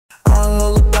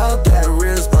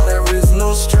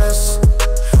stress.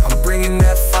 I'm bringing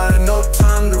that fire, no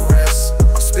time to rest.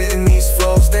 I'm spitting these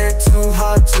flows, they're too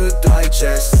hard to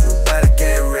digest. You better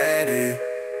get ready,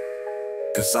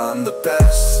 cause I'm the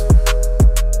best.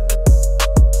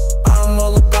 I'm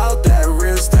all about that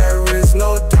Rizz, there is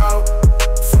no doubt.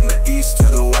 From the east to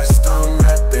the west, I'm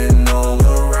rapping all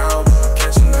around.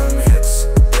 Catching them hits,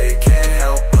 they can't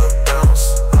help but bounce.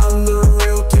 I'm the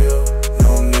real deal,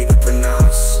 no need to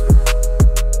pronounce.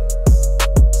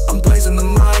 I'm blazing the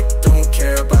mic, don't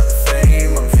care about the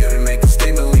fame. I'm here to make a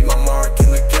statement, leave my mark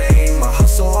in the game. I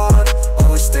hustle hard,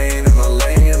 always staying in my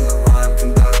lane. The rhyme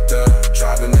conductor,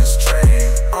 driving this train.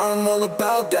 I'm all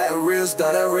about that Rizz,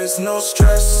 there is no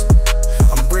stress.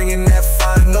 I'm bringing that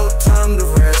fire, no time to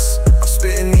rest. I'm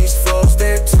spitting these flows,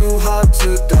 they're too hard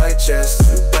to digest.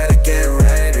 You better get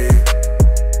ready,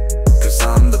 cause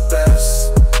I'm the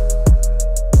best.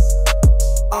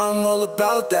 I'm all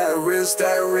about that Rizz,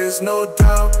 there is no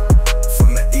doubt.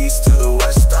 From the east to the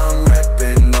west, I'm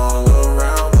rapping all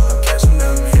around. I'm catching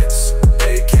them hits,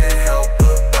 they can't help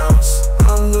but bounce.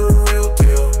 I'm the real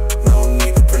deal, no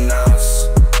need to pronounce.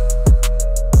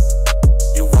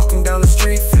 You're walking down the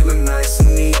street feeling nice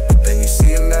and neat, then you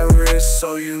see him, that Rizz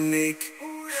so unique.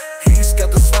 He's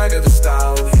got the swagger, the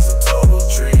style, he's a total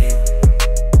dream.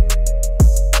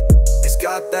 He's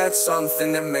got that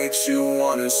something that makes you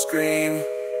wanna scream.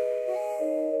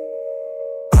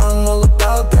 I'm all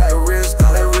about that Rizz,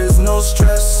 there is no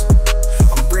stress.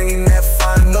 I'm bringing that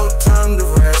fire, no time to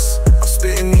rest. I'm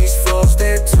spitting these flows,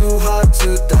 they're too hard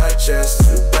to digest.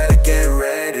 You better get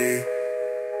ready,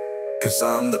 cause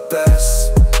I'm the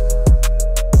best.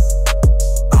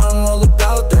 I'm all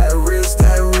about that Rizz,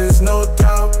 there is no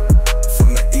doubt.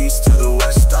 From the east to the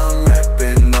west, I'm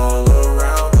rapping all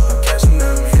around. I'm catching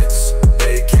them hits,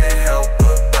 they can't help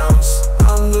but bounce.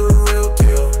 I'm the real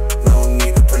deal, no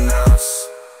need to pronounce.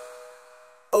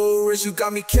 Oh Rizz, you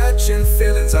got me catching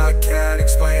feelings I can't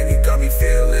explain. You got me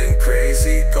feeling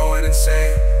crazy, going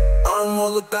insane. I'm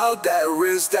all about that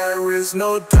Rizz, there is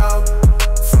no doubt.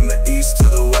 From the east to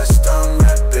the west, I'm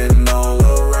rapping all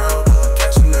around. I'm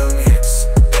catching them hits,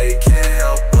 they can't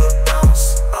help but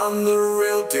bounce. I'm the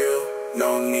real deal,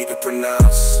 no need to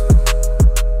pronounce.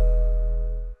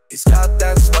 He's got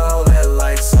that smile that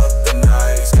lights up the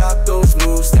night. He's got those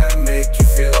moves that make you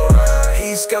feel alright.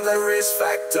 He's got that Rizz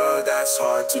factor that's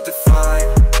hard to define.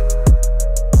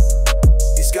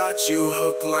 He's got you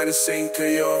hook, line, and sinker,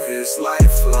 you're his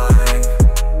lifeline.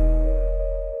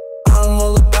 I'm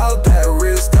all about that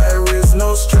Rizz, there is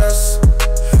no stress.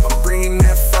 I'm bringing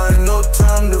that fire, no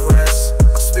time to rest.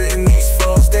 I'm spitting these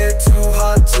flows, they're too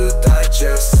hard to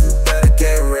digest. You better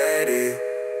get ready,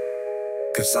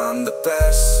 cause I'm the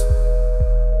best.